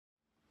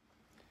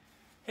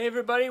Hey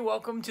everybody,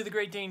 welcome to the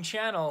Great Dane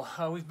channel.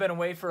 We've been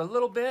away for a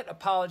little bit,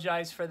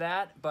 apologize for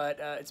that, but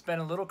it's been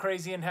a little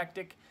crazy and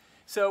hectic.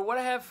 So what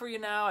I have for you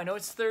now, I know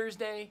it's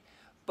Thursday,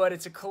 but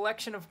it's a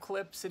collection of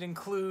clips. It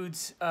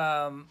includes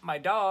my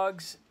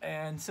dogs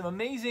and some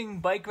amazing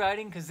bike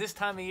riding, because this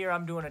time of year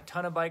I'm doing a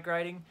ton of bike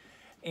riding,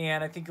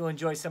 and I think you'll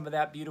enjoy some of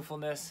that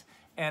beautifulness.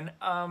 And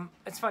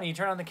it's funny, you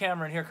turn on the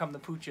camera and here come the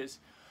pooches.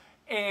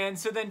 And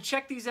so then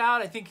check these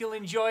out. I think you'll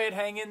enjoy it.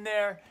 Hang in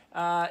there.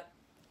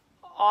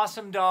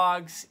 Awesome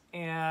dogs,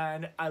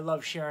 and I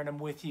love sharing them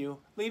with you.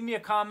 Leave me a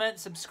comment,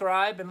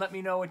 subscribe, and let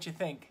me know what you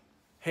think.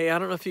 Hey, I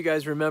don't know if you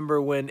guys remember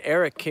when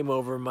Eric came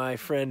over, my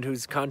friend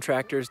who's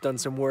contractor's done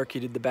some work. He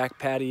did the back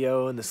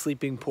patio and the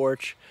sleeping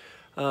porch,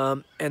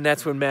 and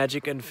that's when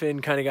Magic and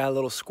Finn kind of got a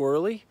little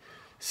squirrely.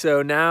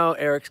 So now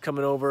Eric's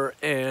coming over,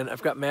 and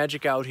I've got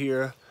Magic out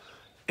here,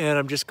 and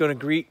I'm just going to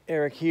greet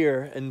Eric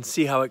here and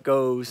see how it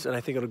goes, and I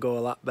think it'll go a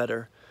lot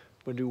better.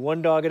 We'll do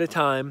one dog at a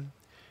time,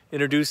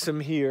 introduce him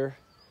here,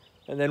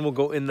 and then we'll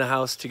go in the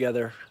house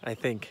together, I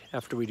think,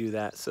 after we do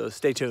that. So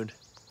stay tuned.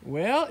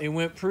 Well, it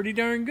went pretty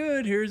darn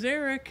good. Here's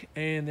Eric,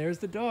 and there's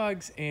the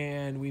dogs,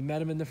 and we met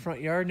them in the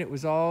front yard, and it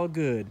was all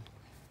good.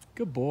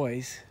 Good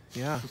boys.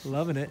 Yeah,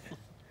 loving it.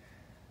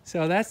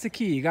 So that's the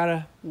key. You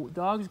gotta,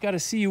 dogs gotta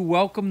see you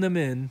welcome them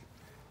in,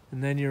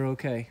 and then you're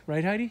okay.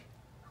 Right, Heidi?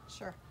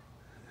 Sure.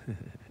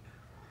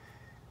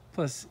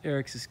 Plus,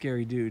 Eric's a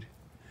scary dude.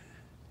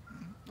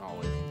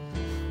 Always.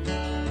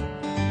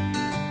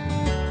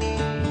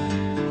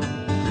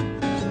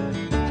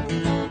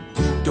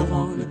 Don't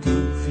want a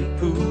goofy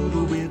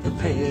poodle with a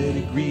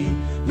pedigree.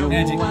 No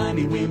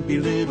whiny,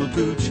 wimpy little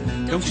pooch.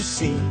 Don't you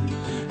see?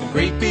 A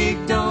great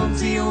big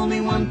dog's the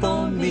only one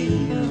for me.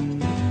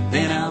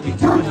 Then I'll be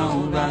doing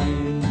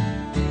alright.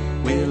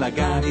 Well, I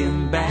got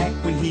him back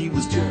when he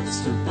was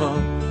just a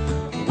pup.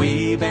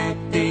 Way back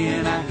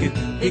then I could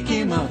pick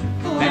him up.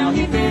 Now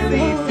he barely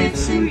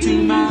fits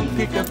into my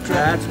pickup truck.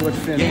 That's what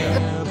Finn does.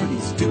 Yeah, but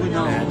he's doing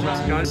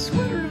alright. Got a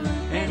sweater on.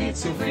 And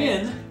it's a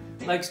Finn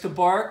likes to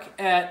bark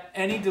at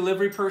any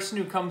delivery person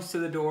who comes to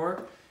the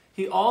door.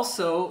 He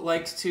also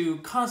likes to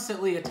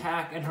constantly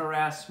attack and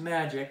harass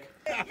Magic.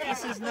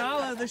 This is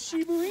Nala, the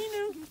Shiba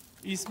Inu.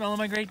 You smelling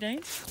my Great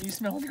Danes? You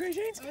smelling the Great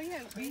Danes? Oh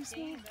yeah, Great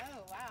Dane.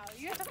 Oh wow.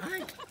 Yeah.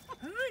 Hi.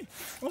 Hi.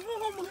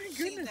 Oh my goodness.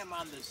 Seen them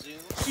on the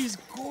Zoom. She's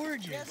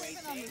gorgeous. Yes,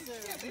 on the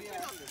Zoom.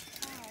 Yeah.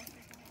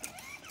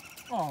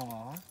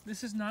 Aw,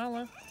 this is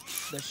Nala,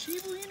 the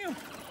Shiba Inu.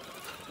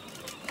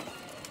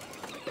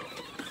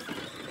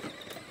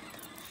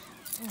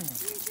 What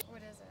is it?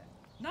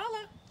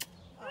 Nala.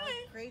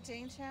 Hi. Great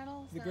Dane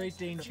channel? The Great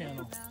Dane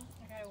channel. I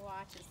gotta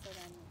watch it so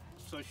then.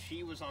 So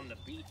she was on the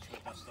beach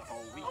with us the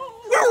whole week.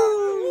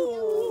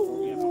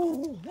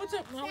 What's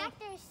up, Nala?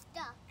 Tractor's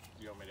stuck.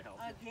 You want me to help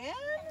Again?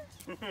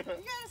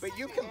 But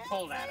you can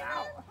pull that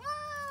out.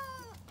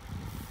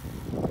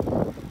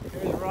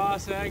 There's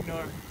Ross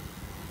Agnar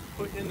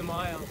putting in the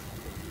miles.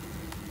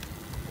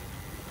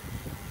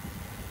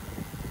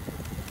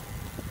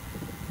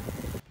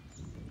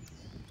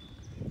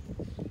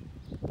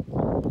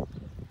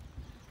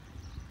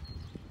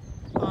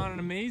 On an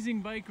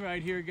amazing bike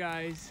ride here,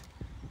 guys,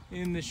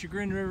 in the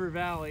Chagrin River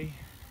Valley.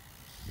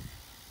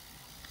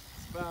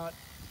 It's about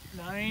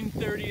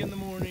 9:30 in the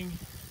morning,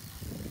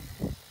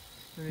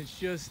 and it's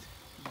just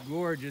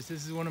gorgeous.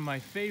 This is one of my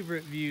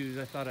favorite views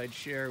I thought I'd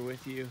share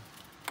with you.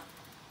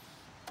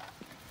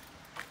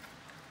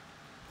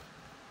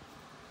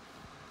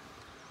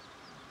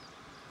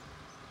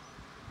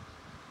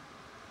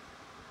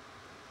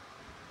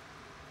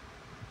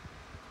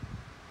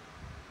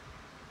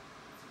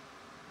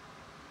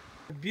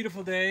 A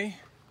beautiful day,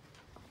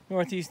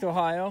 Northeast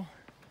Ohio,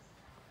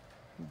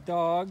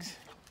 dogs,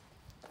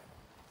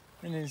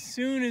 and as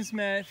soon as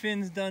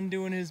Finn's done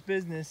doing his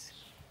business,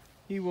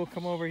 he will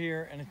come over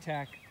here and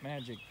attack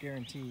Magic,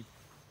 guaranteed.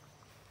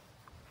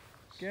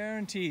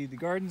 Guaranteed. The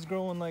garden's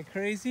growing like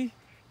crazy,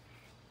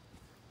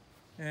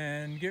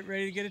 and get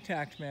ready to get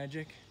attacked,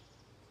 Magic.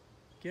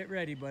 Get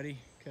ready, buddy,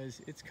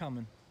 because it's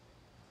coming.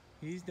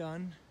 He's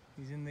done.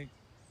 He's in the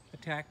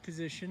attack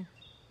position.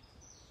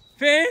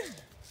 Finn!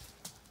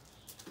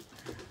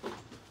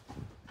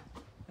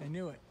 I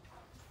knew it.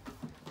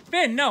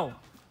 Finn, no!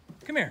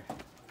 Come here.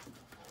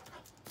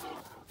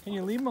 Can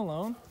you leave him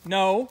alone?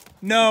 No,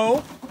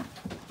 no!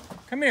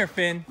 Come here,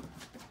 Finn.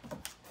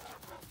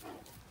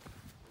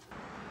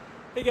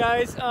 Hey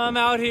guys, I'm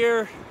out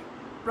here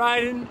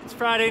riding. It's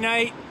Friday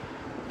night.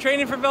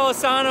 Training for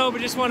Velisano, but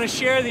just want to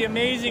share the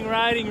amazing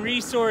riding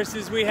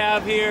resources we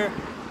have here.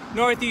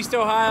 Northeast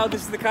Ohio.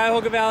 This is the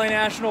Cuyahoga Valley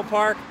National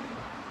Park.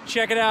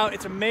 Check it out.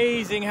 It's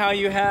amazing how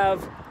you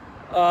have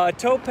a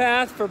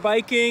towpath for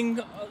biking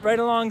right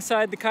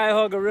alongside the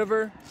Cuyahoga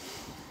River,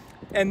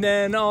 and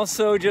then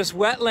also just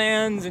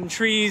wetlands and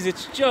trees.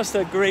 It's just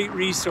a great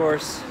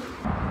resource.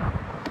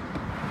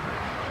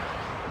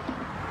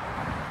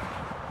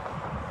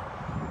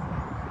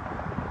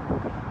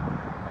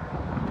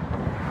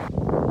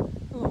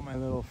 Hello, my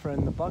little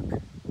friend, the buck.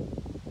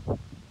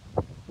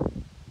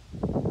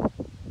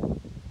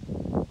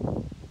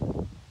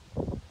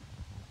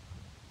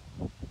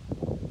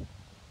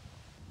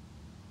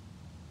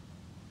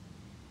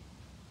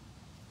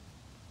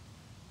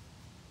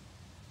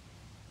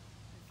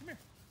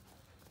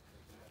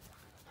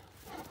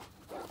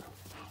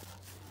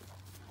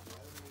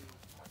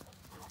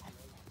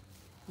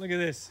 Look at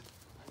this.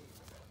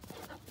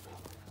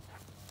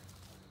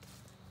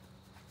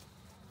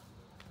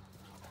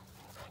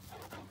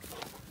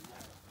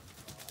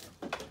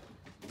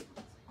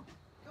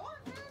 Go on,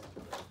 Finn.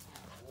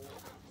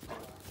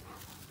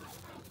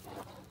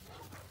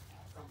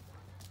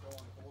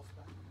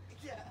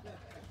 Yeah.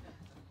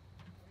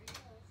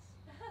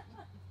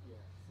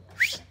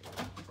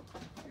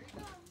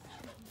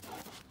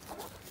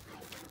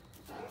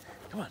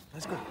 Come on,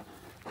 let's go.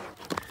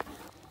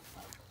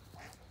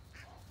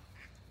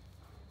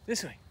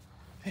 This way.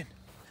 Finn.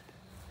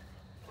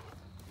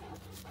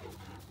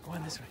 Go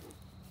on this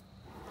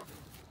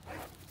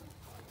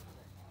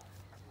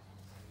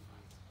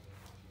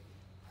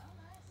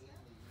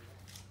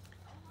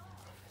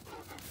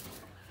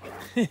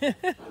way.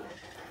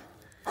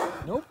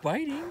 No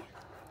biting.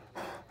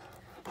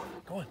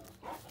 Go on.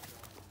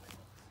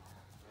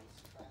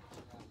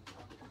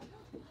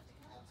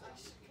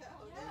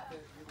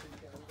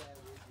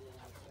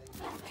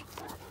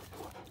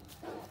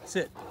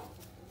 Sit.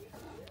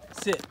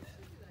 Sit.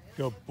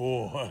 Good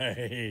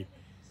boy.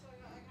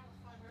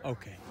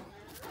 Okay.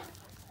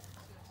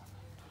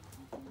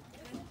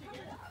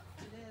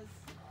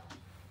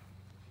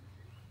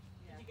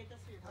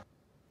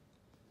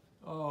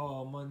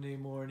 Oh, Monday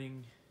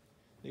morning.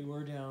 They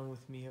were down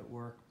with me at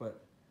work,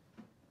 but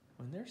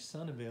when there's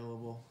sun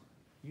available,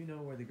 you know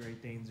where the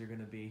Great Danes are going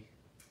to be.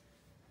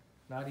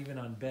 Not even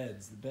on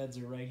beds. The beds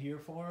are right here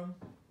for them.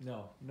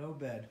 No, no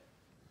bed.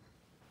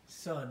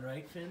 Sun,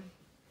 right, Finn?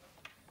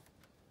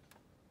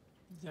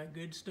 Is that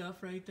good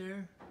stuff right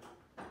there?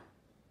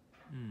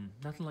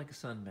 Nothing like a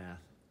sun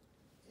bath.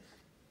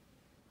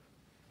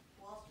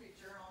 Wall Street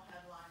Journal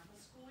headline: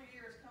 the school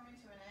year is coming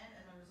to an end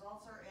and the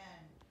results are in.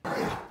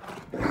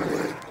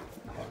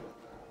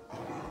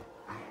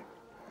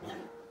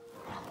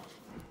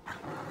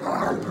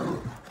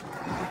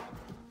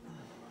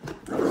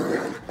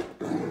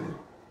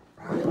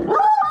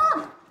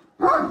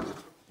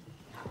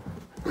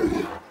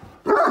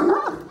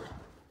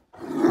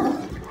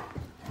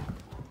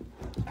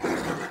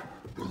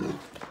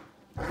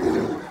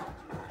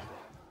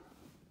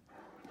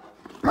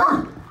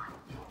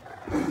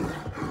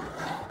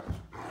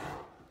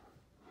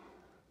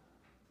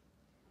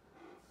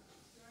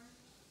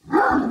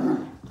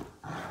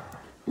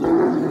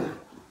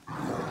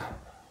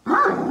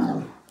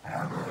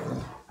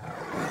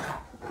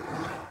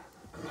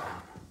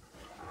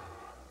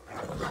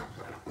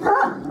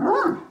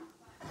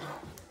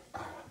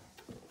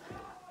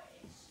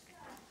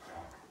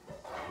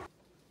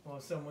 Oh,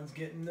 someone's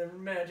getting the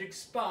magic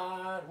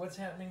spot. What's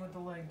happening with the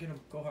leg? Get him.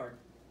 Go hard.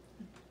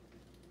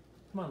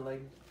 Come on, leg.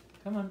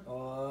 Come on.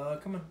 Oh,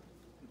 come on.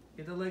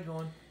 Get the leg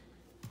going.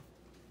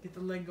 Get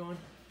the leg going.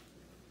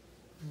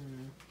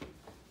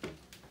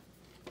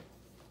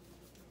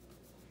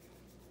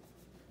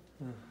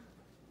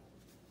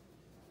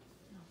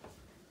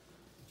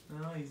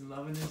 Oh, he's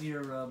loving his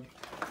ear rub.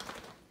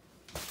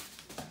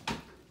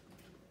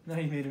 Now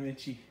you made him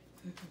itchy.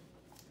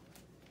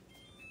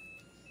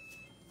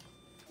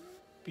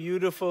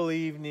 Beautiful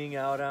evening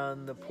out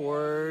on the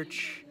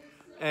porch,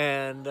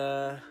 and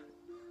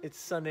it's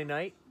Sunday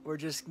night. We're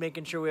just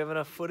making sure we have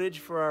enough footage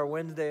for our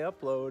Wednesday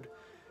upload,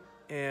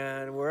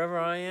 and wherever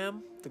I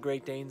am, the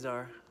Great Danes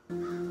are.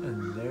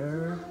 And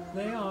there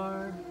they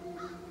are.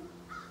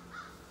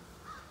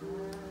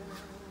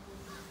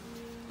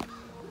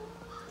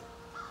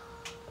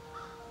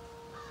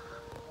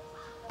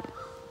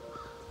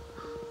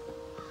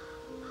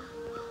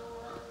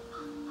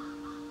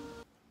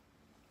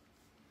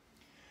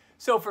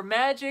 So for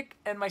Magic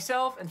and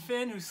myself and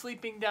Finn, who's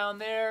sleeping down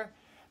there,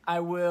 I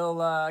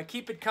will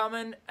keep it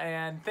coming,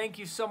 and thank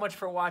you so much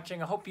for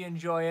watching. I hope you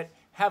enjoy it.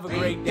 Have a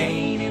great day.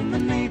 Dane in the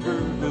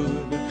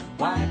neighborhood.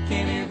 Why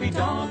can't every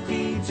dog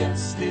be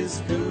just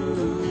as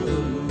good?